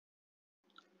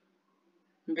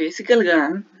బేసికల్‌గా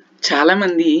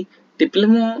చాలామంది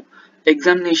diploma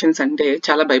examinations అంటే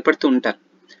చాలా భయపడుతూ ఉంటారు.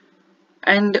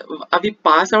 అండ్ అవి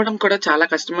పాస్ అవ్వడం కూడా చాలా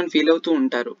కష్టమని ఫీల్ అవుతూ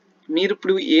ఉంటారు.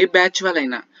 మీరిప్పుడు ఏ బ్యాచ్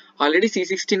వాళ్ళైనా ఆల్రెడీ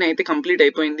C16 అయితే కంప్లీట్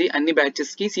అయిపోయింది అన్ని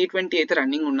బ్యాచెస్‌కి. C20 అయితే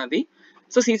రన్నింగ్ ఉన్నది.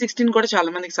 సో, C16 కూడా చాలా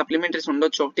మందికి సప్లిమెంటరీస్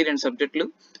ఉండొచ్చు. 1, 2 సబ్జెక్టులు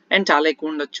అండ్ చాలా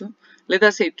ఎక్కువ ఉండొచ్చు. లేదా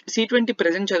C20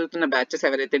 ప్రెజెంట్ చదువుతున్న బ్యాచెస్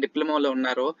ఎవరైతే డిప్లొమాలో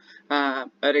ఉన్నారో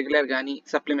రెగ్యులర్ గానీ,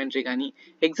 సప్లిమెంటరీ గానీ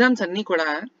ఎగ్జామ్స్ అన్నీ కూడా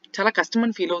చాలా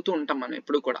కష్టమని ఫీల్ అవుతూ ఉంటాం మనం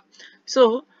ఎప్పుడు కూడా. సో,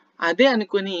 అదే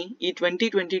అనుకుని ఈ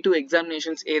 2022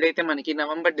 ఎగ్జామినేషన్స్ ఏదైతే మనకి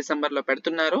నవంబర్, డిసెంబర్‌లో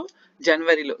పెడుతున్నారో,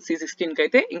 జనవరిలో C16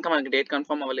 అయితే ఇంకా మనకి డేట్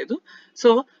కన్ఫర్మ్ అవ్వలేదు.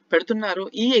 సో, పెడుతున్నారో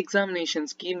ఈ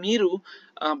ఎగ్జామినేషన్స్‌కి మీరు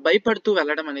భయపడుతూ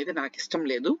వెళ్ళడం అనేది నాకిష్టం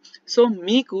లేదు. సో,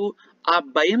 మీకు ఆ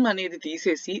భయం అనేది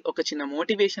తీసేసి ఒక చిన్న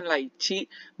మోటివేషన్‌లా ఇచ్చి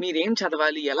మీరేం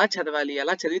చదవాలి, ఎలా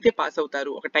చదివితే పాస్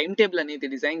అవుతారు, ఒక టైమ్ టేబుల్ అనేది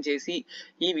డిజైన్ చేసి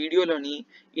ఈ వీడియోలోని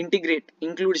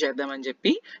ఇంక్లూడ్ చేద్దామని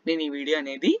చెప్పి నేను ఈ వీడియో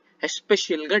అనేది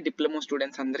ఎస్పెషల్‌గా డిప్లొమా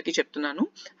స్టూడెంట్స్ అందరికీ చెప్తున్నాను.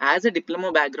 యాజ్ ఎ డిప్లొమా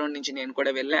బ్యాక్‌గ్రౌండ్ నుంచి నేను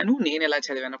కూడా వెళ్ళాను. నేను ఎలా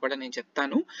చదివానో కూడా నేను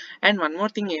చెప్తాను. అండ్ వన్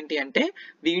మోర్ థింగ్ ఏంటి అంటే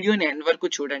వీడియోని ఎండ్ వరకు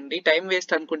చూడండి. టైం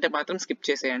వేస్ట్ అనుకుంటే మాత్రం స్కిప్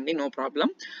చేసేయండి. No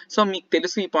problem. సో, మీకు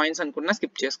తెలుసు ఈ పాయింట్స్ అనుకున్నా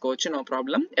స్కిప్ చేసుకోవచ్చు. No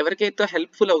problem. ఎవరికైతే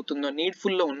హెల్ప్‌ఫుల్ అవుతుందో,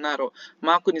 నీడ్‌ఫుల్‌లో ఉన్నారో,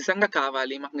 మాకు నిజంగా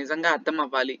కావాలి, మాకు నిజంగా అర్థం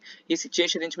అవ్వాలి, ఈ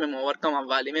సిట్యుయేషన్ నుంచి మేము ఓవర్‌కమ్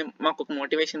అవ్వాలి, మాకు ఒక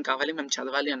మోటివేషన్ కావాలి, మేము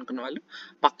చదవాలి అనుకున్న వాళ్ళు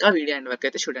పక్కా వీడియో ఎండ్ వరకు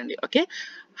అయితే చూడండి. ఓకే.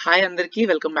 హాయ్ అందరికీ,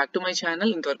 welcome back to my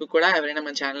channel. ఇంతవరకు కూడా ఎవరైనా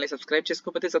మన ఛానల్ని సబ్స్క్రైబ్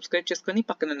చేసుకోకపోతే సబ్స్క్రైబ్ చేసుకొని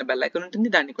పక్కన ఉన్న బెల్ ఐకాన్ ఉంటుంది,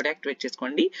 దాన్ని కూడా యాక్టివేట్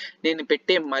చేసుకోండి. నేను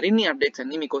పెట్టే మరిన్ని అప్డేట్స్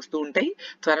అన్ని మీకు వస్తూ ఉంటాయి.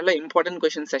 త్వరలో ఇంపార్టెంట్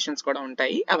క్వశ్చన్ సెషన్స్ కూడా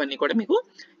ఉంటాయి. అవన్నీ కూడా మీకు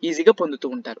ఈజీగా పొందుతూ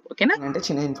ఉంటారు. ఓకేనా? అంటే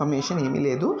చిన్న ఇన్ఫర్మేషన్ ఏమీ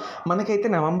లేదు. మనకైతే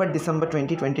నవంబర్, డిసెంబర్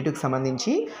 2022కి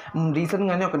సంబంధించి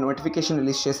రీసెంట్‌గానే ఒక నోటిఫికేషన్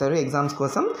రిలీజ్ చేశారు ఎగ్జామ్స్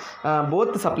కోసం.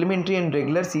 Both supplementary and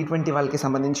regular C20 వాళ్ళకి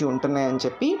సంబంధించి ఉంటున్నాయని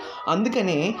చెప్పి,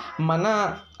 అందుకనే మన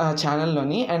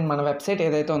ఛానల్లోని అండ్ మన వెబ్సైట్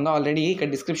ఏదైతే ఉందో ఆల్రెడీ ఇక్కడ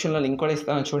డిస్క్రిప్షన్లో లింక్ కూడా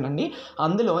ఇస్తాను చూడండి.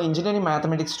 అందులో ఇంజనీరింగ్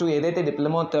మ్యాథమెటిక్స్ 2 ఏదైతే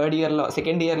డిప్లొమా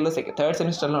సెకండ్ ఇయర్లో థర్డ్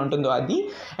సెమిస్టర్లో ఉంటుందో అది,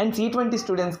 అండ్ C20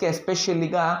 స్టూడెంట్స్కి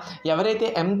ఎస్పెషల్లీగా ఎవరైతే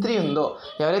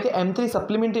M3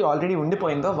 సప్లిమెంటరీ ఆల్రెడీ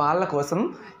ఉండిపోయిందో వాళ్ళ కోసం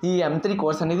ఈ M3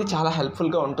 కోర్స్ అనేది చాలా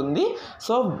హెల్ప్ఫుల్గా ఉంటుంది.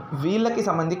 సో, వీళ్ళకి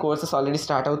సంబంధించి కోర్సెస్ ఆల్రెడీ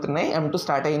స్టార్ట్ అవుతున్నాయి. M2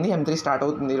 స్టార్ట్ అయింది, M3 స్టార్ట్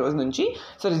అవుతుంది ఈ రోజు నుంచి.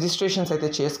 సో, రిజిస్ట్రేషన్స్ అయితే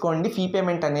చేసుకోండి. ఫీ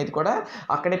పేమెంట్ అనేది కూడా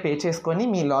అక్కడే పే చేసుకొని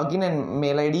మీ login and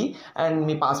mail ID and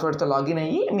me పాస్వర్డ్తో login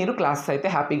అయ్యి మీరు క్లాసెస్ అయితే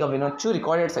హ్యాపీగా వినొచ్చు.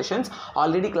 రికార్డెడ్ సెషన్స్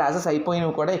ఆల్రెడీ క్లాసెస్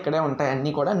అయిపోయినవి కూడా ఇక్కడే ఉంటాయి,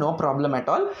 అన్నీ కూడా no problem at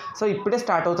all. So, ఇప్పుడే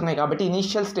స్టార్ట్ అవుతున్నాయి కాబట్టి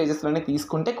ఇనీషియల్ స్టేజెస్లోనే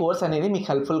తీసుకుంటే కోర్స్ అనేది మీకు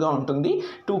హెల్ప్ఫుల్గా ఉంటుంది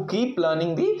to keep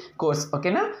learning the course.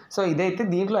 ఓకేనా? సో, ఇదైతే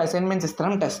దీంట్లో అసైన్మెంట్స్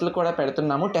ఇస్తున్నాం, టెస్ట్లు కూడా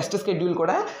పెడుతున్నాము. టెస్ట్ షెడ్యూల్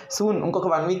కూడా సూన్ ఇంకొక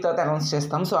 1 వీక్ తర్వాత అనౌన్స్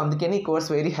చేస్తాం. సో, అందుకని ఈ course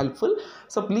very helpful.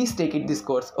 So, please take it this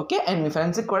course. Okay. And మీ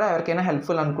ఫ్రెండ్స్కి కూడా ఎవరికైనా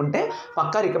హెల్ప్ఫుల్ అనుకుంటే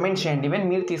పక్కా రికమెండ్ చేయండి. ఈవెన్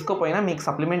మీరు తీసుకోపోయినా మీకు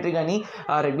సప్లిమెంటరీ కానీ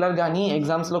రెగ్యులర్ కానీ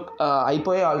ఎగ్జామ్స్లో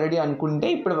అయిపోయాయి ఆల్రెడీ అనుకుంటే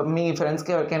ఇప్పుడు మీ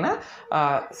ఫ్రెండ్స్కి ఎవరికైనా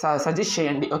సజెస్ట్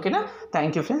చేయండి. ఓకేనా?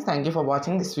 Thank you friends. Thank you for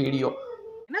watching this video.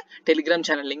 Telegram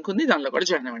channel link ఉంది, దానిలో కూడా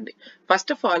జాయిన్ అవ్వండి.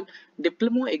 First of all,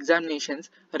 diploma examinations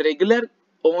regular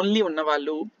only ఉన్న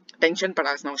వాళ్ళు టెన్షన్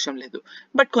పడాల్సిన అవసరం లేదు.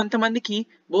 బట్ కొంతమందికి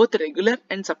బోత్ రెగ్యులర్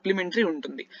అండ్ సప్లిమెంటరీ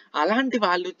ఉంటుంది. అలాంటి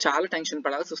వాళ్ళు చాలా టెన్షన్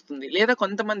పడాల్సి వస్తుంది. లేదా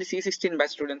కొంతమంది C16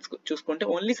 బ్యాచ్ స్టూడెంట్స్ చూసుకుంటే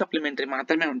ఓన్లీ సప్లిమెంటరీ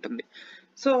మాత్రమే ఉంటుంది.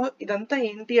 సో, ఇదంతా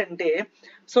ఏంటి అంటే,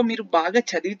 సో మీరు బాగా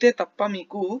చదివితే తప్ప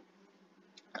మీకు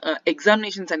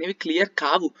ఎగ్జామినేషన్స్ అనేవి క్లియర్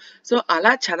కావు. సో,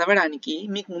 అలా చదవడానికి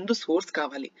మీకు ముందు సోర్స్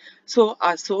కావాలి. సో,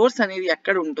 ఆ సోర్స్ అనేది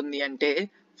ఎక్కడ ఉంటుంది అంటే,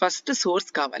 ఫస్ట్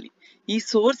సోర్స్ కావాలి. ఈ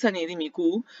సోర్స్ అనేది మీకు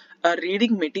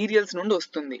రీడింగ్ మెటీరియల్స్ నుండి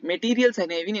వస్తుంది. మెటీరియల్స్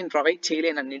అనేవి నేను ప్రొవైడ్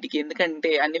చేయలేను అన్నిటికీ,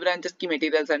 ఎందుకంటే అన్ని బ్రాంచెస్కి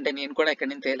మెటీరియల్స్ అంటే నేను కూడా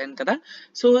ఎక్కడి నుంచి తేలేను కదా.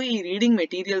 సో, ఈ రీడింగ్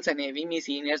మెటీరియల్స్ అనేవి మీ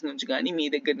సీనియర్స్ నుంచి కానీ, మీ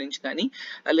దగ్గర నుంచి కానీ,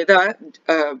 లేదా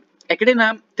ఎక్కడైనా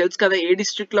తెలుసు కదా, ఏ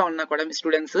డిస్ట్రిక్ట్లో ఉన్నా కూడా మీ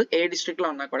స్టూడెంట్స్ ఏ డిస్ట్రిక్ట్లో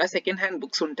ఉన్నా కూడా సెకండ్ హ్యాండ్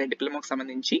బుక్స్ ఉంటాయి డిప్లొమాకి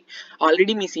సంబంధించి.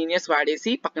 ఆల్రెడీ మీ సీనియర్స్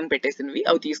వాడేసి పక్కన పెట్టేసినవి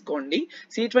అవి తీసుకోండి.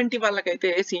 C20 వాళ్ళకైతే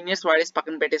సీనియర్స్ వాడేసి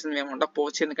పక్కన పెట్టేసినవి ఏమి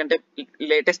ఉండకపోవచ్చు, ఎందుకంటే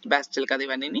లేటెస్ట్ బ్యాచ్లు కదా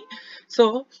ఇవన్నీ. సో,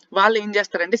 వాళ్ళు ఏం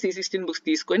చేస్తారంటే C16 బుక్స్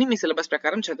తీసుకొని మీ సిలబస్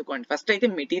ప్రకారం చదువుకోండి. ఫస్ట్ అయితే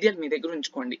మెటీరియల్ మీ దగ్గర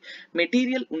ఉంచుకోండి.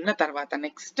 మెటీరియల్ ఉన్న తర్వాత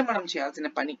నెక్స్ట్ మనం చేయాల్సిన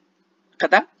పని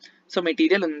కదా. సో,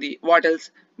 మెటీరియల్ ఉంది, వాట్ ఎల్స్?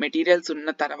 మెటీరియల్స్ ఉన్న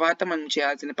తర్వాత మనం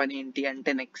చేయాల్సిన పని ఏంటి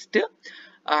అంటే, next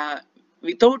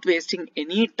without wasting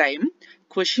any time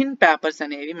question papers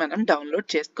అనేవి మనం డౌన్లోడ్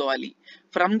చేసుకోవాలి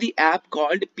from the app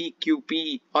called PQP.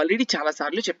 Already చాలా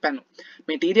సార్లు చెప్పాను.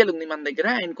 మెటీరియల్ ఉంది మన దగ్గర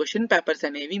అండ్ క్వశ్చన్ పేపర్స్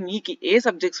అనేవి మీకు ఏ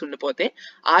సబ్జెక్ట్స్ ఉండిపోతే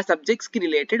ఆ సబ్జెక్ట్స్కి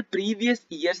రిలేటెడ్ ప్రీవియస్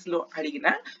ఇయర్స్లో అడిగిన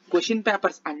క్వశ్చన్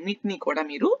పేపర్స్ అన్నిటినీ కూడా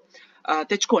మీరు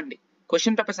తెచ్చుకోండి.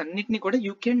 క్వశ్చన్ పేపర్స్ అన్నిటినీ కూడా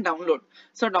you can download.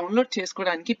 So, download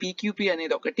చేసుకోవడానికి PQP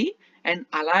అనేది ఒకటి. అండ్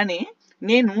అలానే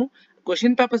నేను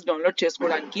క్వశ్చన్ పేపర్స్ డౌన్లోడ్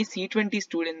చేసుకోవడానికి C20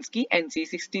 స్టూడెంట్స్కి అండ్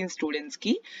C16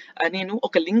 స్టూడెంట్స్కి నేను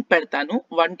ఒక లింక్ పెడతాను,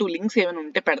 1-2 లింక్స్ ఏమైనా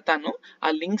ఉంటే పెడతాను.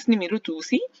 ఆ లింక్స్ని మీరు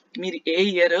చూసి మీరు ఏ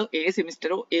ఇయర్ ఏ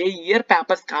సెమిస్టర్ ఏ ఇయర్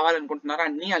పేపర్స్ కావాలనుకుంటున్నారో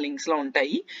అన్నీ ఆ లింక్స్లో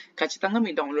ఉంటాయి. ఖచ్చితంగా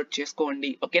మీరు డౌన్లోడ్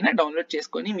చేసుకోండి. ఓకేనా? డౌన్లోడ్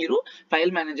చేసుకొని మీరు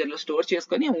ఫైల్ మేనేజర్లో స్టోర్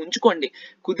చేసుకొని ఉంచుకోండి.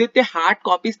 కుదిరితే హార్డ్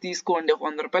కాపీస్ తీసుకోండి.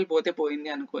 100 రూపాయలు పోతే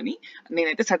పోయింది అనుకొని.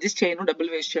 నేనైతే సజెస్ట్ చేయను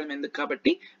డబ్బులు వేస్ట్ చేయడం ఎందుకు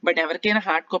కాబట్టి, బట్ ఎవరికైనా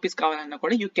హార్డ్ కాపీస్ కావాలన్నా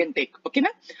కూడా యూ కెన్ టేక్.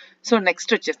 ఓకేనా? సో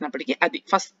నెక్స్ట్ వచ్చేసినప్పటికీ అది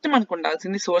ఫస్ట్ మనకు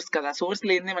ఉండాల్సింది సోర్స్ కదా. సోర్స్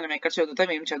లేనిదే మనం ఎక్కడ చదువుతాం,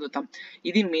 ఏం చదువుతాం?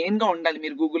 ఇది మెయిన్ గా ఉండాలి.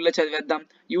 మీరు గూగుల్లో చదివేద్దాం,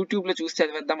 యూట్యూబ్ లో చూసి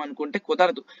చదివేద్దాం అనుకుంటే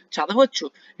కుదరదు. చదవచ్చు,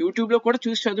 యూట్యూబ్ లో కూడా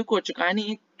చూసి చదువుకోవచ్చు, కానీ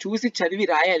చూసి చదివి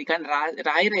రాయాలి. కానీ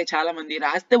రాయరే చాలా మంది.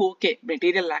 రాస్తే ఓకే,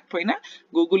 మెటీరియల్ లేకపోయినా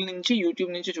గూగుల్ నుంచి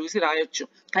యూట్యూబ్ నుంచి చూసి రాయొచ్చు,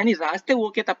 కానీ రాస్తే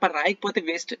ఓకే తప్ప రాయకపోతే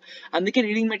వేస్ట్. అందుకే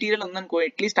రీడింగ్ మెటీరియల్ ఉందనుకో,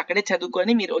 అట్లీస్ట్ అక్కడే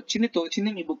చదువుకొని మీరు వచ్చింది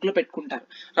తోచింది మీ బుక్ లో పెట్టుకుంటారు,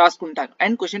 రాసుకుంటారు.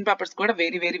 అండ్ క్వశ్చన్ పేపర్స్ కూడా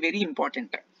very very very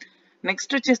important.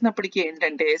 Next వచ్చేసినప్పటికీ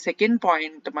ఏంటంటే సెకండ్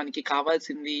పాయింట్ మనకి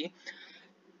కావాల్సింది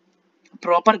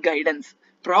ప్రాపర్ గైడెన్స్.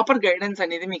 ప్రాపర్ గైడెన్స్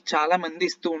అనేది మీకు చాలా మంది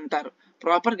ఇస్తూ ఉంటారు.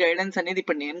 ప్రాపర్ గైడెన్స్ అనేది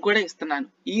ఇప్పుడు నేను కూడా ఇస్తున్నాను.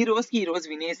 ఈ రోజు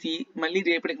వినేసి మళ్ళీ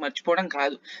రేపటికి మర్చిపోవడం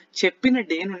కాదు. చెప్పిన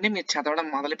డే నుండి మీరు చదవడం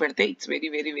మొదలు పెడితే it's very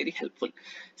very very helpful.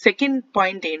 Second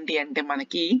point ఏంటి అంటే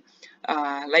మనకి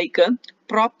లైక్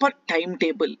ప్రాపర్ టైం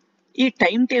టేబుల్. ఈ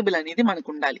టైం టేబుల్ అనేది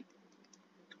మనకు ఉండాలి.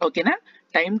 ఓకేనా?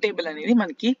 టైం టేబుల్ అనేది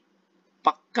మనకి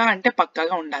పక్కా అంటే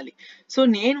పక్కాగా ఉండాలి. సో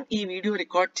నేను ఈ వీడియో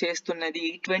రికార్డ్ చేస్తున్నది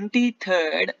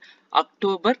 23rd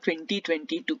October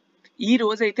 2022. ఈ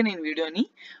రోజైతే నేను వీడియోని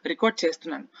రికార్డ్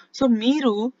చేస్తున్నాను. సో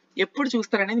మీరు ఎప్పుడు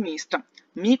చూస్తారనేది మీ ఇష్టం.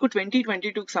 మీకు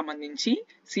 2022కి సంబంధించి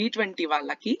C20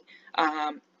 వాళ్ళకి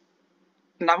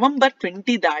November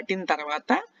 20 దాటిన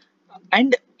తర్వాత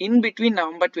and in between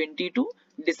November 20 to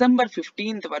December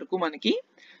 15th వరకు మనకి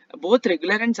both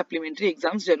regular and supplementary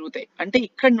exams జరుగుతాయి. అంటే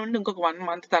ఇక్కడ నుండి ఇంకొక 1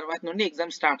 month తర్వాత నుండి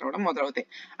ఎగ్జామ్స్ స్టార్ట్ అవ్వడం మొదలవుతాయి.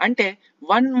 అంటే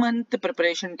 1 month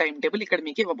ప్రిపరేషన్ టైం టేబుల్ ఇక్కడ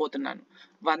మీకు ఇవ్వబోతున్నాను.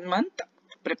 1 month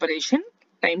preparation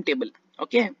time table.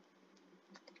 Okay,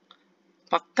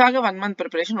 పక్కాగా 1 month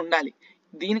ప్రిపరేషన్ ఉండాలి.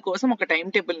 దీనికోసం ఒక టైం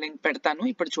టేబుల్ నేను పెడతాను.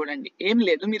 ఇప్పుడు చూడండి, ఏం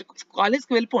లేదు, మీరు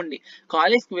కాలేజ్కి వెళ్ళిపోండి.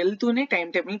 కాలేజ్కి వెళ్తూనే టైం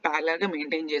టేబుల్ ప్యారలల్గా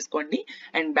మెయింటైన్ చేసుకోండి.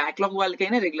 అండ్ బ్యాక్లాగ్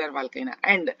వాళ్ళకైనా రెగ్యులర్ వాళ్ళకైనా.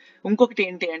 అండ్ ఇంకొకటి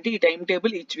ఏంటి అంటే ఈ time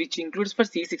table which includes for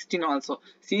C16 also.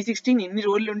 C16 ఎన్ని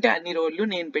రోజులు ఉంటే అన్ని రోజులు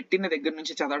నేను పెట్టిన దగ్గర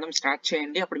నుంచి చదవడం స్టార్ట్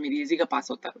చేయండి. అప్పుడు మీరు ఈజీగా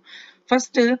పాస్ అవుతారు.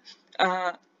 ఫస్ట్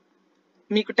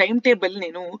మీకు టైం టేబుల్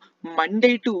నేను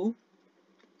మండే టు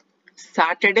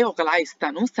సాటర్డే ఒకలా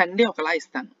ఇస్తాను, సండే ఒకలా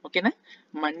ఇస్తాను. ఓకేనా?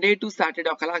 మండే టు సాటర్డే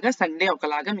ఒకలాగా, సండే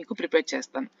ఒకలాగా మీకు ప్రిపేర్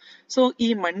చేస్తాను. సో ఈ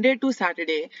మండే టు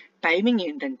సాటర్డే టైమింగ్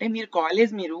ఏంటంటే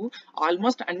మీరు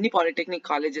ఆల్మోస్ట్ అన్ని పాలిటెక్నిక్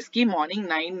కాలేజెస్కి మార్నింగ్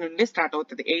 9 నుండే స్టార్ట్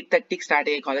అవుతుంది. 8:30కి స్టార్ట్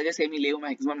అయ్యే కాలేజెస్ ఏమీ లేవు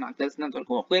మాక్సిమం నాకు తెలిసినంత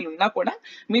వరకు. ఒకవేళ ఉన్నా కూడా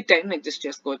మీరు టైం అడ్జస్ట్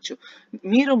చేసుకోవచ్చు.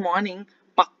 మీరు మార్నింగ్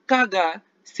పక్కాగా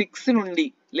 6 నుండి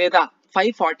లేదా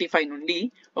 5:45 నుండి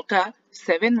ఒక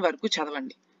 7 వరకు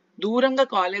చదవండి. దూరంగా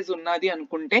కాలేజ్ ఉన్నది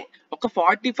అనుకుంటే ఒక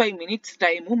 45 minutes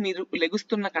టైము మీరు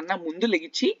లెగుస్తున్న కన్నా ముందు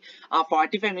లెగిచి ఆ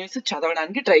 45 minutes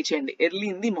చదవడానికి ట్రై చేయండి. Early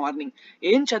in the morning.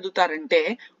 ఏం చదువుతారంటే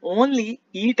ఓన్లీ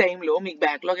ఈ టైంలో మీకు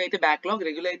బ్యాక్లాగ్ అయితే బ్యాక్లాగ్,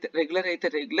 రెగ్యులర్ అయితే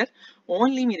రెగ్యులర్.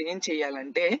 ఓన్లీ మీరు ఏం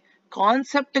చేయాలంటే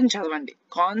కాన్సెప్ట్ని చదవండి.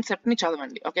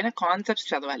 ఓకేనా? కాన్సెప్ట్స్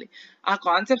చదవాలి. ఆ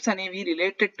కాన్సెప్ట్స్ అనేవి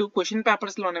రిలేటెడ్ టు క్వశ్చన్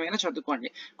పేపర్స్లో ఉన్నవైనా చదువుకోండి.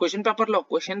 క్వశ్చన్ పేపర్లో ఒక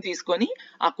క్వశ్చన్ తీసుకొని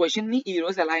ఆ క్వశ్చన్ని ఈ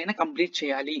రోజు ఎలా అయినా కంప్లీట్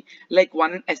చేయాలి. లైక్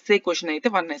 1 essay క్వశ్చన్ అయితే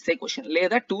 1 essay క్వశ్చన్,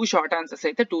 లేదా 2 షార్ట్ ఆన్సర్స్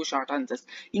అయితే 2 షార్ట్ ఆన్సర్స్.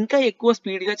 ఇంకా ఎక్కువ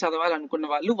స్పీడ్గా చదవాలనుకున్న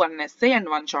వాళ్ళు 1 essay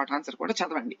అండ్ 1 షార్ట్ ఆన్సర్ కూడా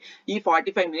చదవండి. ఈ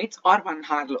 45 minutes ఆర్ 1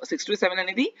 hourలో 6 to 7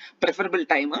 అనేది ప్రిఫరబుల్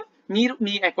టైమ్. మీరు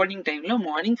మీ అకార్డింగ్ టైంలో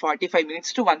మార్నింగ్ 45 minutes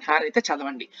to 1 hour అయితే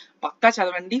చదవండి. పక్కా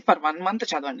చదవండి. ఫర్ 1 month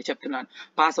చదవండి. చెప్తున్నాను,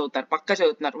 పాస్ అవుతారు. పక్కా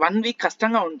చదువుతున్నారు. 1 week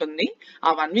కష్టంగా ఉంటుంది. ఆ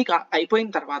 1 week అయిపోయిన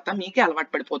తర్వాత మీకే అలవాటు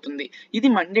పడిపోతుంది. ఇది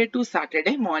మండే టు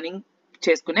సాటర్డే మార్నింగ్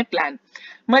చేసుకునే ప్లాన్.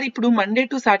 మరి ఇప్పుడు మండే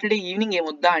టు సాటర్డే ఈవినింగ్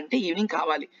ఏమొద్దా అంటే ఈవినింగ్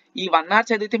కావాలి. ఈ 1 hour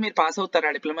చదివితే మీరు పాస్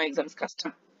అవుతారా డిప్లొమా ఎగ్జామ్స్?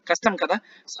 కష్టం కదా.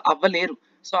 సో అవ్వలేరు.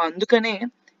 సో అందుకనే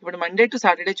ఇప్పుడు మండే టు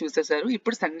సాటర్డే చూసేసారు.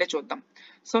 ఇప్పుడు సండే చూద్దాం.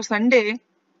 సో సండే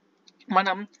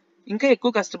మనం ఇంకా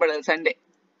ఎక్కువ కష్టపడాలి.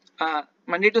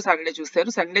 మండే టు సాటర్డే చూస్తారు,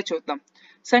 సండే చూద్దాం.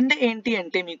 సండే ఏంటి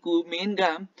అంటే మీకు మెయిన్గా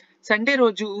సండే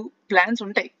రోజు ప్లాన్స్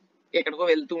ఉంటాయి, ఎక్కడికో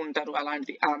వెళ్తూ ఉంటారు,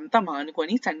 అలాంటివి అదంతా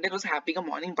మానుకొని సండే రోజు హ్యాపీగా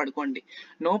మార్నింగ్ పడుకోండి.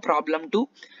 నో ప్రాబ్లం టు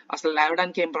అసలు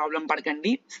లేవడానికి ఏం ప్రాబ్లం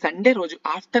పడకండి. సండే రోజు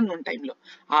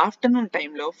ఆఫ్టర్నూన్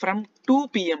టైంలో ఫ్రమ్ 2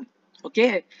 PM, ఓకే,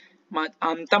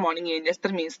 అంతా మార్నింగ్ ఏం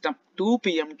చేస్తారు మీ ఇష్టం. 2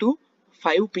 PM to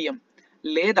 5 PM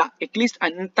లేదా అట్లీస్ట్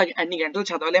అన్ని గంటలు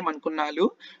చదవలేమనుకున్నాళ్ళు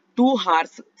 2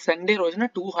 hours సండే రోజున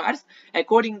 2 hours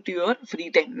according to your free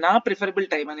time. నా ప్రిఫరబుల్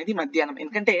టైం అనేది మధ్యాహ్నం,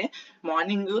 ఎందుకంటే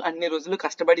మార్నింగ్ అన్ని రోజులు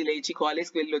కష్టపడి లేచి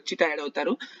కాలేజ్కి వెళ్ళి వచ్చి టైర్డ్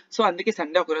అవుతారు. సో అందుకే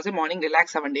సండే ఒక రోజు మార్నింగ్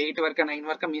రిలాక్స్ అవ్వండి. 8 వరకు 9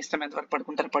 వరకు మీ ఇష్టం ఎంత వరకు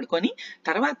పడుకుంటారు పడుకొని,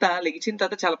 తర్వాత లెగిచిన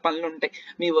తర్వాత చాలా పనులు ఉంటాయి,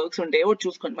 మీ వర్క్స్ ఉంటాయి, ఒకటి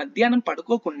చూసుకోండి. మధ్యాహ్నం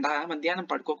పడుకోకుండా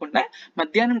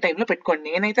మధ్యాహ్నం టైంలో పెట్టుకోండి.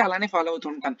 నేనైతే అలానే ఫాలో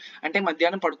అవుతుంటాను. అంటే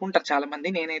మధ్యాహ్నం పడుకుంటారు చాలా మంది,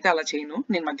 నేనైతే అలా చేయను.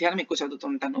 నేను మధ్యాహ్నం ఎక్కువ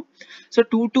చదువుతుంటాను. సో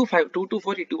 2 to 5, 2 to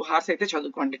 4 ఈ 2 hours అయితే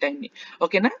చదువుకోండి టైంని.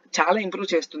 ఓకేనా? చాలా ఇంప్రూవ్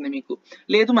చేస్తుంది మీకు.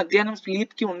 లేదు మధ్యాహ్నం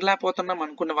స్లీప్ కి ఉండలేకపోతున్నాం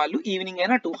అనుకున్న వాళ్ళు ఈవినింగ్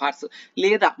అయినా 2 hours,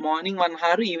 లేదా morning 1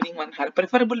 hour, evening 1 hour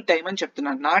preferable time అని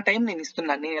చెప్తున్నాను. నా టైం నేను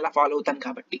ఇస్తున్నాను, నేను ఎలా ఫాలో అవుతాను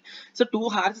కాబట్టి. సో 2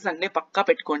 hours సండే పక్కా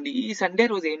పెట్టుకోండి. ఈ సండే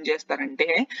రోజు ఏం చేస్తారంటే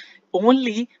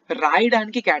ఓన్లీ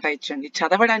రాయడానికి కేటాయించండి,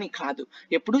 చదవడానికి కాదు.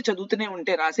 ఎప్పుడూ చదువుతూనే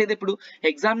ఉంటే రాసేది ఎప్పుడు?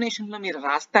 ఎగ్జామినేషన్ లో మీరు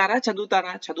రాస్తారా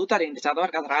చదువుతారేంటి?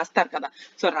 చదవరు కదా, రాస్తారు కదా.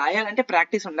 సో రాయాలంటే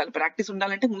ప్రాక్టీస్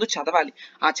ఉండాలంటే ముందు చదవాలి.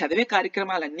 ఆ చదివే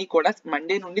కార్యక్రమాలన్నీ కూడా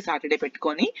మండే నుండి సాటర్డే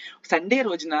పెట్టుకొని సండే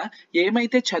రోజున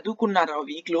ఏమైతే చదువుకున్నారో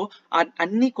వీక్ లో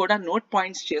అన్ని కూడా నోట్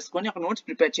పాయింట్స్ చేసుకొని ఒక నోట్స్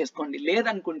ప్రిపేర్ చేసుకోండి.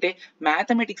 లేదనుకుంటే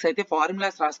మ్యాథమెటిక్స్ అయితే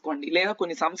ఫార్ములాస్ రాసుకోండి, లేదా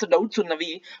కొన్ని సమ్స్ డౌట్స్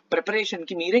ఉన్నవి ప్రిపరేషన్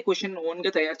కి మీరే క్వశ్చన్ ఓన్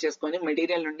గా తయారు చేసుకొని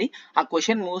మెటీరియల్ నుండి ఆ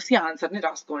క్వశ్చన్ మూసి ఆన్సర్ ని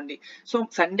రాసుకోండి. So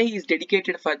Sunday is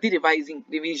dedicated for the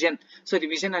revision. So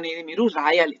revision అనేది మీరు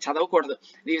రాయాలి, చదవకూడదు.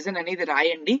 రివిజన్ అనేది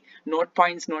రాయండి, నోట్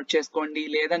పాయింట్స్ నోట్ చేసుకోండి.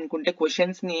 లేదనుకుంటే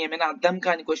క్వశ్చన్స్ ని ఏమైనా అర్థం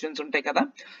కాని క్వశ్చన్స్ ఉంటాయి కదా,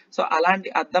 సో అలాంటి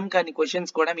అర్థం కాని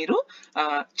క్వశ్చన్స్ కూడా మీరు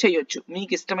చేయొచ్చు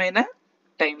మీకు ఇష్టమైన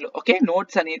టైంలో. ఓకే,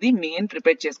 నోట్స్ అనేది మెయిన్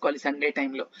ప్రిపేర్ చేసుకోవాలి సండే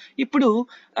టైంలో. ఇప్పుడు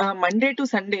మండే టు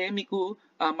సండే మీకు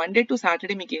మండే టు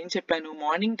సాటర్డే మీకు ఏం చెప్పాను,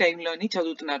 మార్నింగ్ టైంలోని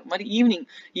చదువుతున్నారు. మరి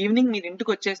ఈవినింగ్ మీరు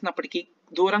ఇంటికి వచ్చేసినప్పటికీ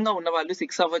దూరంగా ఉన్న వాళ్ళు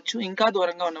 6 అవ్వచ్చు, ఇంకా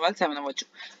దూరంగా ఉన్న వాళ్ళు 7 అవ్వచ్చు.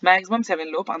 మాక్సిమం 7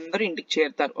 లోపు అందరూ ఇంటికి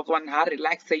చేరుతారు. ఒక 1 hour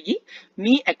రిలాక్స్ అయ్యి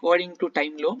మీ అకార్డింగ్ టు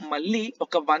టైంలో మళ్ళీ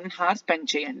ఒక 1 hour స్పెండ్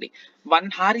చేయండి. 1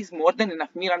 hour is more than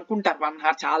enough. మీరు అనుకుంటారు 1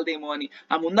 hour చాలదేమో అని.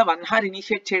 ఆ ముందు 1 hour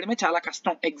ఇనిషియేట్ చేయడమే చాలా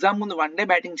కష్టం. ఎగ్జామ్ ముందు 1 day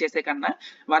బ్యాటింగ్ చేసే కన్నా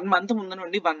 1 month ముందు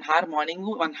నుండి 1 hour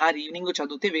మార్నింగ్ 1 hour ఈవినింగ్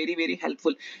చదివితే వెరీ వెరీ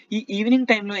హెల్ప్ఫుల్. ఈ ఈవినింగ్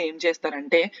టైంలో ఏం చేస్తారంటే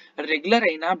రెగ్యులర్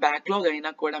అయినా బ్యాక్లాగ్ అయినా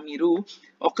కూడా మీరు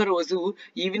ఒక రోజు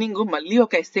ఈవినింగ్ మళ్ళీ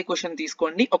ఒక ఎస్సే క్వశ్చన్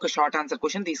తీసుకోండి, ఒక షార్ట్ ఆన్సర్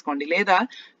క్వశ్చన్ తీసుకోండి, లేదా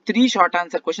 3 షార్ట్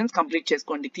ఆన్సర్ క్వశ్చన్స్ కంప్లీట్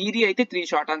చేసుకోండి. థియరీ అయితే 3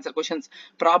 షార్ట్ ఆన్సర్ క్వశ్చన్స్,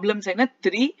 ప్రాబ్లమ్స్ అయినా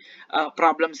 3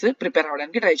 ప్రాబ్లమ్స్ ప్రిపేర్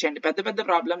అవ్వడానికి ట్రై చేయండి. పెద్ద పెద్ద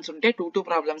ప్రాబ్లమ్స్ ఉంటే 2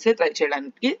 ప్రాబ్లమ్స్ ట్రై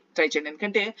చేయండి.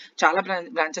 ఎందుకంటే చాలా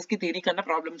బ్రాంచెస్ కి థియరీ కన్నా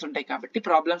ప్రాబ్లమ్స్ ఉంటాయి కాబట్టి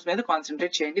ప్రాబ్లమ్స్ మీద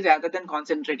కాన్సన్ట్రేట్ చేయండి rather than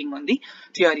concentrating on the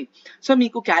theory. So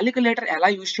మీకు క్యాలిక్యులేటర్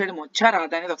ఎలా యూజ్ చేయడం వచ్చా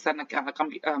రాదా అనేది ఒకసారి నాకు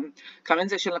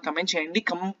కమెంట్ సెక్షన్ లో కమెంట్ చేయండి.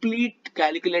 కంప్లీట్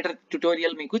క్యాలిక్యులేటర్ ట్యుటోరియల్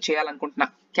మీకు చేయాలనుకుంటున్నా,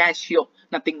 క్యాషియో,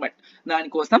 నథింగ్ బట్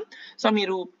దానికోసం. సో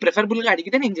మీరు ప్రిఫరబుల్ గా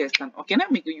అడిగితే నేను చేస్తాను. ఓకేనా?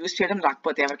 మీకు యూజ్ చేయడం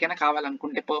రాకపోతే ఎవరికైనా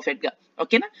కావాలనుకుంటే పర్ఫెక్ట్ గా.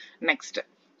 ఓకేనా? నెక్స్ట్,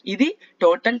 ఇది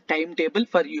total time table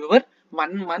for your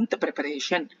 1 month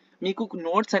preparation. మీకు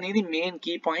నోట్స్ అనేది మెయిన్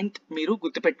కీ పాయింట్ మీరు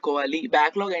గుర్తుపెట్టుకోవాలి.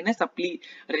 బ్యాక్లాగ్ అయినా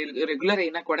రెగ్యులర్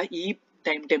అయినా కూడా ఈ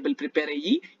టైం టేబుల్ ప్రిపేర్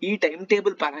అయ్యి, ఈ టైం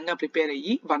టేబుల్ పరంగా ప్రిపేర్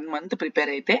అయ్యి 1 month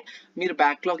ప్రిపేర్ అయితే మీరు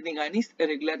బ్యాక్లాగ్ ని కానీ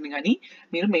రెగ్యులర్ ని కానీ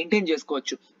మీరు మెయింటైన్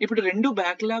చేసుకోవచ్చు. ఇప్పుడు 2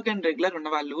 బ్యాక్లాగ్ అండ్ రెగ్యులర్ ఉన్న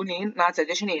వాళ్ళు నా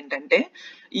సజెషన్ ఏంటంటే,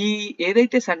 ఈ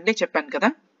ఏదైతే సండే చెప్పాను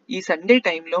కదా, ఈ సండే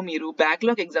టైంలో మీరు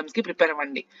బ్యాక్లాగ్ ఎగ్జామ్స్ కి ప్రిపేర్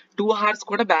అవ్వండి. 2 hours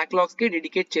కూడా బ్యాక్లాగ్స్ కి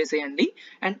డెడికేట్ చేసేయండి.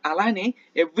 అండ్ అలానే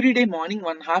ఎవ్రీడే మార్నింగ్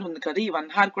 1 hour ఉంది కదా, ఈ 1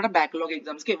 hour కూడా బ్యాక్లాగ్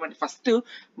ఎగ్జామ్స్ కి ఇవ్వండి. ఫస్ట్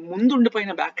ముందు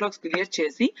ఉండిపోయిన బ్యాక్లాగ్స్ క్లియర్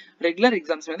చేసి రెగ్యులర్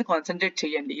ఎగ్జామ్స్ మీద కాన్సన్ట్రేట్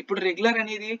చేయండి. ఇప్పుడు రెగ్యులర్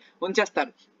అనేది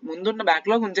ఉంచేస్తారు, ముందున్న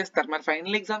బ్యాక్లాగ్ ఉంచేస్తారు. మరి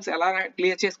ఫైనల్ ఎగ్జామ్స్ ఎలా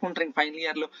క్లియర్ చేసుకుంటారు ఫైనల్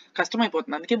ఇయర్ లో?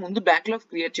 కష్టమైపోతుంది. అందుకే ముందు బ్యాక్లాగ్స్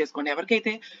క్లియర్ చేసుకోండి.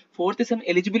 ఎవరికైతే 4th సెమ్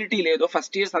ఎలిజిబిలిటీ లేదో,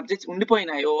 first year subjects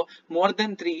ఉండిపోయినాయో more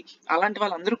than 3, అలాంటి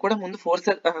వాళ్ళందరూ కూడా ముందు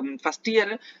ఫస్ట్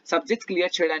ఇయర్ సబ్జెక్ట్స్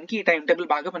క్లియర్ చేయడానికి ఈ టైం టేబుల్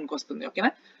బాగా పనికొస్తుంది.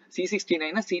 ఓకేనా? C16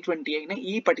 అయినా C20 అయినా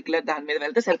ఈ పర్టికులర్ దాని మీద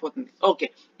వెళ్తే సరిపోతుంది. ఓకే,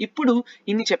 ఇప్పుడు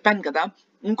ఇన్ని చెప్పాను కదా.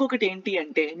 ఇంకొకటి ఏంటి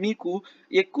అంటే, మీకు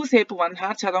ఎక్కువసేపు 1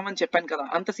 hour చదవమని చెప్పాను కదా,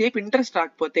 అంతసేపు ఇంట్రెస్ట్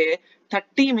రాకపోతే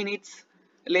 30 minutes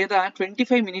లేదా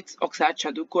 25 minutes ఒకసారి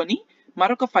చదువుకొని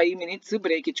మరొక 5 minutes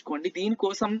బ్రేక్ ఇచ్చుకోండి.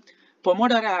 దీనికోసం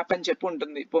పొమోడోరో యాప్ అని చెప్పి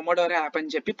ఉంటుంది.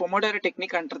 పొమోడోరో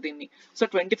టెక్నిక్ అంటారు దీన్ని. సో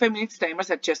 25 minutes టైమర్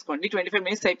సెట్ చేసుకోండి. 25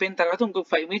 minutes అయిపోయిన తర్వాత ఇంకొక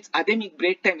 5 minutes అదే మీకు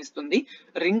బ్రేక్ టైం ఇస్తుంది.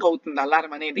 రింగ్ అవుతుంది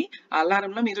అలారం అనేది. ఆ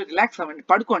అలారం లో మీరు రిలాక్స్ అవ్వండి,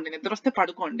 పడుకోండి. నిద్ర వస్తే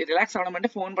పడుకోండి. రిలాక్స్ అవ్వడం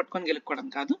అంటే ఫోన్ పట్టుకొని గెలుక్కోవడం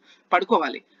కాదు,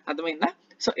 పడుకోవాలి. అర్థమైందా?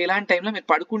 సో ఇలాంటి టైంలో మీరు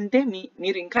పడుకుంటే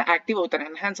మీరు ఇంకా యాక్టివ్ అవుతారు,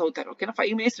 ఎన్హాన్స్ అవుతారు. ఓకేనా?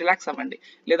 5 minutes రిలాక్స్ అవ్వండి,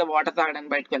 లేదా వాటర్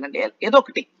తాగడానికి బయటకు వెళ్ళండి, ఏదో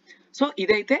ఒకటి. సో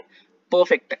ఇదైతే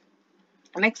పర్ఫెక్ట్.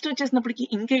 నెక్స్ట్ వచ్చేసినప్పటికి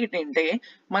ఇంకేంటంటే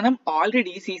మనం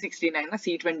ఆల్రెడీ C16 అయినా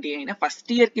C20 అయినా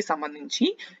ఫస్ట్ ఇయర్ కి సంబంధించి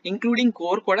ఇంక్లూడింగ్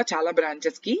కోర్ కూడా చాలా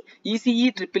బ్రాంచెస్ కి ఈసీఈ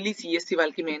ట్రిపుల్ సిఎస్సి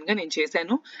వాళ్ళకి మెయిన్ గా నేను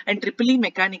చేశాను. అండ్ ట్రిపుల్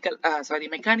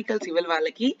మెకానికల్ సివిల్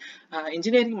వాళ్ళకి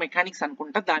ఇంజనీరింగ్ మెకానిక్స్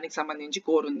అనుకుంటా దానికి సంబంధించి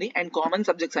కోర్ ఉంది. అండ్ కామన్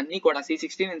సబ్జెక్ట్స్ అన్ని కూడా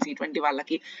C16 అండ్ C20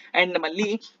 వాళ్ళకి. అండ్ మళ్ళీ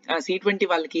C20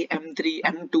 వాళ్ళకి M3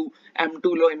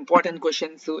 M2 లో ఇంపార్టెంట్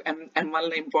క్వశ్చన్స్, M1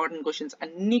 లో ఇంపార్టెంట్ క్వశ్చన్స్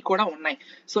అన్ని కూడా ఉన్నాయి.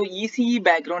 సో ఈసీఈ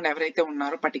బ్యాక్గ్రౌండ్ ఎవరైతే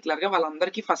ఉన్నారో పర్టికులర్ గా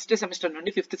వాళ్ళందరికీ ఫస్ట్ సెమిస్టర్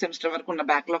నుండి ఫిఫ్త్ సెమిస్టర్ వరకు ఉన్న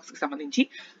బ్యాక్లాగ్స్ కి సంబంధించి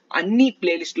అన్ని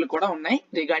ప్లేలిస్టులు కూడా ఉన్నాయి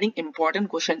రిగార్డింగ్ ఇంపార్టెంట్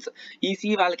క్వశ్చన్స్.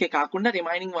 ఈసీఈ వాళ్ళకే కాకుండా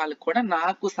రిమైనింగ్ వాళ్ళకి కూడా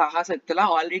నాకు సాహశక్తిలా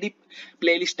ఆల్రెడీ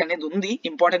ప్లేలిస్ట్ అనేది ఉంది.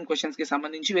 ఇంపార్టెంట్ క్వశ్చన్స్ కి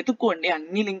సంబంధించి వెతుక్కోండి,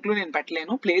 అన్ని లింకులు నేను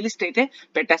పెట్టలేను, ప్లేలిస్ట్ అయితే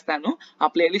పెట్టేస్తాను. ఆ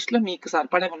ప్లేలిస్ట్ లో మీకు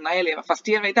సరిపడే ఉన్నాయా లేవా, ఫస్ట్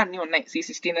ఇయర్ అయితే అన్ని ఉన్నాయి,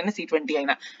 C16 అయినా C20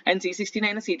 అయినా. అండ్ C16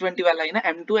 అయినా C20 వాళ్ళ అయినా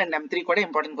M2 అండ్ M3 కూడా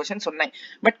ఇంపార్టెంట్ క్వశ్చన్స్ ఉన్నాయి.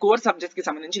 బట్ కోర్ సబ్జెక్ట్స్ కి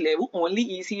సంబంధించి లేవు, ఓన్లీ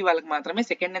ఈసీఈ వాళ్ళకి మాత్రమే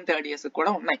సెకండ్ అండ్ థర్డ్ ఇయర్స్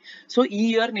కూడా ఉన్నాయి. సో ఈ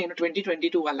ఇయర్ నేను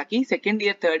 2022 వాళ్ళకి, సెకండ్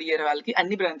ఇయర్ థర్డ్ ఇయర్ వాళ్ళకి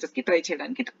అన్ని బ్రాంచెస్ కి ట్రై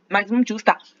చేయడానికి మాక్సిమం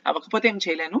చూస్తా. అవ్వకపోతే ఏం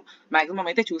చేయలేను, మాక్సిమం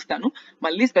అయితే చూస్తాను.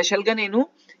 మళ్ళీ స్పెషల్ గా నేను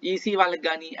ఈసీ వాళ్ళకి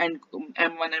కానీ అండ్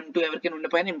M1 M2 ఎవరికైనా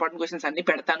ఉండిపోయిన ఇంపార్టెంట్ క్వశ్చన్స్ అన్ని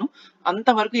పెడతాను.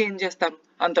 అంతవరకు ఏం చేస్తారు,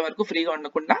 అంతవరకు ఫ్రీగా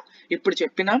ఉండకుండా ఇప్పుడు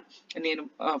చెప్పిన నేను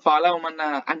ఫాలో అవ్వమన్న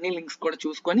అన్ని లింక్స్ కూడా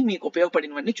చూసుకొని మీకు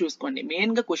ఉపయోగపడినవన్నీ చూసుకోండి.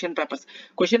 మెయిన్ గా క్వశ్చన్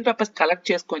పేపర్స్ కలెక్ట్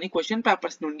చేసుకొని క్వశ్చన్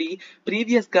పేపర్స్ నుండి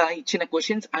ప్రీవియస్ గా ఇచ్చిన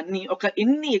క్వశ్చన్స్ అన్ని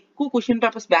ఎన్ని ఎక్కువ క్వశ్చన్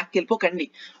పేపర్స్ బ్యాక్ వెళ్ళిపోకండి,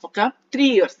 ఒక 3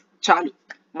 years చాలు,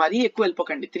 మరీ ఎక్కువ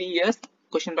వెళ్ళిపోకండి. 3 years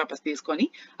క్వశ్చన్ పేపర్స్ తీసుకొని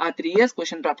ఆ 3 years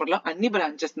క్వశ్చన్ పేపర్ లో అన్ని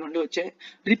బ్రాంచెస్ నుండి వచ్చే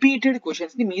రిపీటెడ్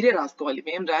క్వశ్చన్స్ ని మీరే రాసుకోవాలి.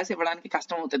 మేము రాసి ఇవ్వడానికి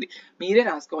కష్టం అవుతుంది, మీరే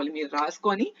రాసుకోవాలి. మీరు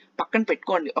రాసుకొని పక్కన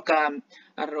పెట్టుకోండి, ఒక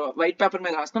వైట్ పేపర్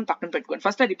మీద రాసుకొని పక్కన పెట్టుకోండి.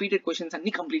 ఫస్ట్ ఆ రిపీటెడ్ క్వశ్చన్స్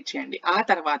అన్ని కంప్లీట్ చేయండి. ఆ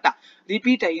తర్వాత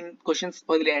రిపీట్ అయిన క్వశ్చన్స్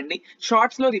వదిలేయండి.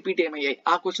 షార్ట్స్ లో రిపీట్ ఏమయ్యాయి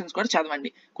ఆ క్వశ్చన్స్ కూడా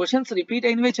చదవండి. క్వశ్చన్స్ రిపీట్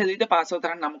అయినవి చదివితే పాస్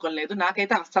అవుతారని నమ్మకం లేదు,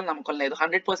 నాకైతే అస్సలు నమ్మకం లేదు,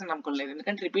 100% నమ్మకం లేదు.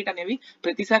 ఎందుకంటే రిపీట్ అనేవి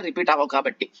ప్రతిసారి రిపీట్ అవ్వవు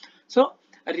కాబట్టి. సో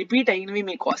రిపీట్ అయినవి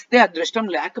మీకు వస్తే అదృష్టం,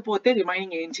 లేకపోతే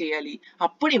రిమైనింగ్ ఏం చేయాలి,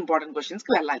 అప్పుడు ఇంపార్టెంట్ క్వశ్చన్స్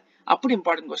కి వెళ్ళాలి. అప్పుడు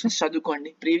ఇంపార్టెంట్ క్వశ్చన్స్ చదువుకోండి.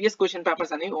 ప్రీవియస్ క్వశ్చన్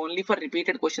పేపర్స్ అనేవి ఓన్లీ ఫర్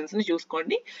రిపీటెడ్ క్వశ్చన్స్ ని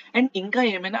చూసుకోండి. అండ్ ఇంకా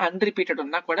ఏమైనా అన్రిపీటెడ్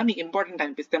ఉన్నా కూడా మీకు ఇంపార్టెంట్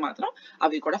అనిపిస్తే మాత్రం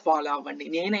అవి కూడా ఫాలో అవ్వండి.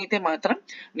 నేనైతే మాత్రం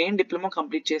నేను డిప్లొమా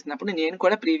కంప్లీట్ చేసినప్పుడు నేను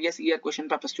కూడా ప్రీవియస్ ఇయర్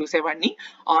క్వశ్చన్ పేపర్స్ చూసేవాడిని.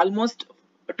 ఆల్మోస్ట్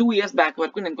 2 years బ్యాక్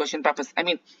వరకు నేను క్వశ్చన్ పేపర్స్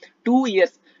 2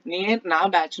 years నా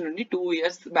బ్యాచ్ నుండి 2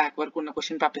 years బ్యాక్ వరకు ఉన్న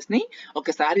క్వశ్చన్ పేపర్స్ ని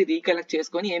ఒకసారి రీకలెక్ట్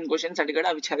చేసుకొని ఏం క్వశ్చన్స్ అడిగాడో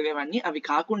అవి చదివేవాడిని. అవి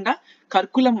కాకుండా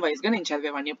కరికులం వైజ్ గా నేను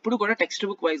చదివేవాడిని, ఎప్పుడు కూడా టెక్స్ట్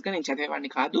బుక్ వైజ్ గా నేను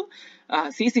చదివేవాడిని కాదు.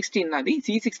 C16 నాది,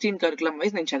 C16 కరికులం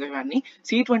వైజ్ నేను చదివేవాడిని.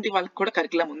 C20 వాళ్ళకి కూడా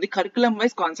కరికులం ఉంది, కరికులం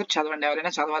వైజ్ కాన్సెప్ట్ చదవండి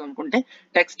ఎవరైనా చదవాలనుకుంటే.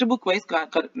 Text book wise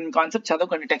concept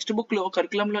చదవకండి, text book లో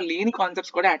కరికులం లో లేని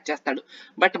కాన్సెప్ట్స్ కూడా యాడ్ చేస్తాడు.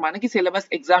 బట్ మనకి సిలబస్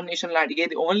ఎగ్జామినేషన్ లో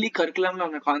అడిగేది ఓన్లీ కరికులం లో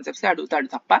ఉన్న కాన్సెప్ట్స్ అడుగుతాడు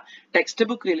తప్ప టెక్స్ట్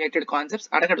బుక్ రిలేటెడ్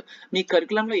కాన్సెప్ట్స్ అడగడు. మీ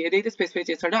కరికులం లో ఏదైతే స్పెసిఫై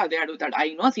చేస్తాడో అదే అడుగుతాడు. I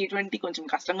know C20 కొంచెం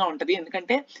కష్టంగా ఉంటది,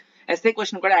 ఎందుకంటే ఎస్ఏ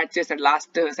క్వశ్చన్ కూడా యాడ్ చేశాడు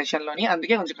లాస్ట్ సెషన్ లోని,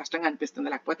 అందుకే కొంచెం కష్టంగా అనిపిస్తుంది,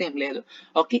 లేకపోతే ఏం లేదు.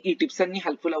 ఓకే, ఈ టిప్స్ అన్ని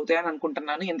హెల్ప్ఫుల్ అవుతాయని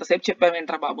అనుకుంటున్నాను. ఎంతసేపు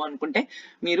చెప్పావేంట్రా బాబు అనుకుంటే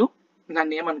మీరు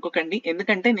నన్ను ఏమనుకోకండి,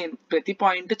 ఎందుకంటే నేను ప్రతి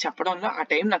పాయింట్ చెప్పడంలో ఆ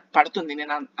టైం నాకు పడుతుంది.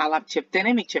 నేను అలా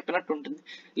చెప్తేనే మీకు చెప్పినట్టు ఉంటుంది,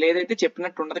 లేదైతే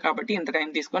చెప్పినట్టు ఉండదు. కాబట్టి ఇంత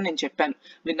టైం తీసుకొని నేను చెప్పాను.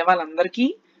 విన్న వాళ్ళందరికీ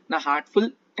నా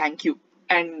హార్ట్ఫుల్ థ్యాంక్ యూ.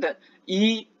 అండ్ ఈ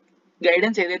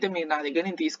గైడెన్స్ ఏదైతే మీరు నా దగ్గర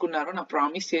నేను తీసుకున్నారో, నా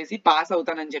ప్రామిస్ చేసి పాస్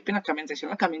అవుతానని చెప్పి నాకు కమెంట్ సెక్షన్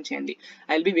లో కమెంట్ చేయండి.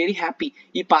 I will be very happy.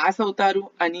 ఈ పాస్ అవుతారు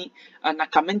అని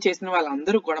నాకు కమెంట్ చేసిన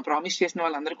వాళ్ళందరూ కూడా, ప్రామిస్ చేసిన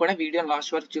వాళ్ళందరూ కూడా వీడియో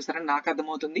లాస్ట్ వరకు చూసారని నాకు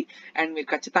అర్థమవుతుంది. అండ్ మీరు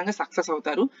ఖచ్చితంగా సక్సెస్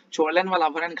అవుతారు, చూడలేని వాళ్ళు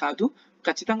అవ్వరని కాదు,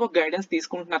 ఖచ్చితంగా ఒక గైడెన్స్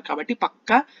తీసుకుంటున్నారు కాబట్టి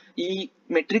పక్కా ఈ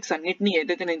మెట్రిక్స్ అన్నిటిని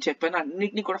ఏదైతే నేను చెప్పానో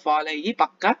అన్నిటిని కూడా ఫాలో అయ్యి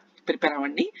పక్కా ప్రిపేర్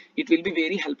అవ్వండి. It will be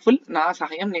very helpful. నా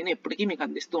సహాయం నేను ఎప్పటికీ మీకు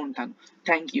అందిస్తూ ఉంటాను.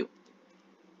 Thank you.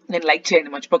 నేను లైక్ చేయండి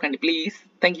మర్చిపోకండి ప్లీజ్.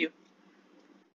 Thank you.